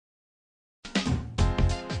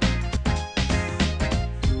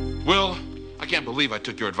Will, I can't believe I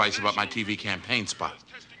took your advice about my TV campaign spot.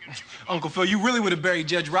 Uncle Phil, you really would have buried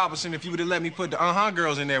Judge Robinson if you would have let me put the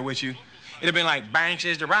girls in there with you. It'd have been like, Banks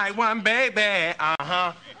is the right one, baby,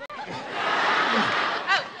 Oh,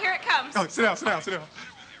 here it comes. Oh, sit down, sit down, sit down.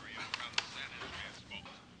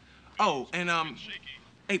 Oh, and,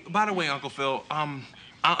 hey, by the way, Uncle Phil, I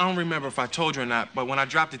don't remember if I told you or not, but when I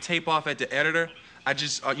dropped the tape off at the editor, I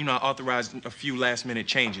just, I authorized a few last-minute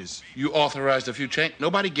changes. You authorized a few changes?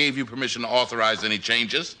 Nobody gave you permission to authorize any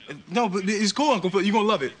changes. No, but it's cool, Uncle Phil. You're gonna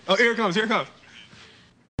love it. Oh, here it comes, here it comes.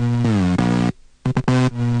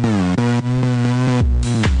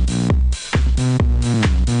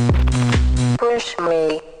 Push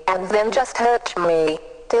me, and then just hurt me,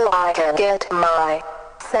 till I can get my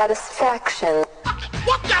satisfaction.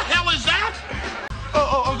 What the hell is that?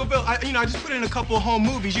 Oh, Uncle Phil, I just put in a couple of home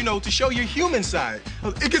movies, to show your human side.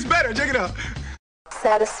 It gets better, check it out.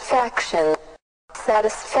 Satisfaction.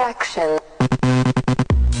 Satisfaction.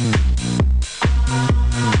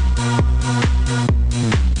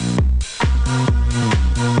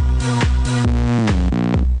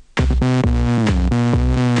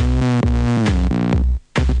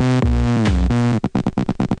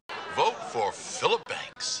 Vote for Philip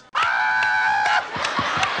Banks.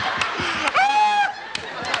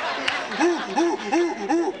 Ooh, ooh,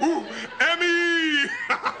 ooh, ooh.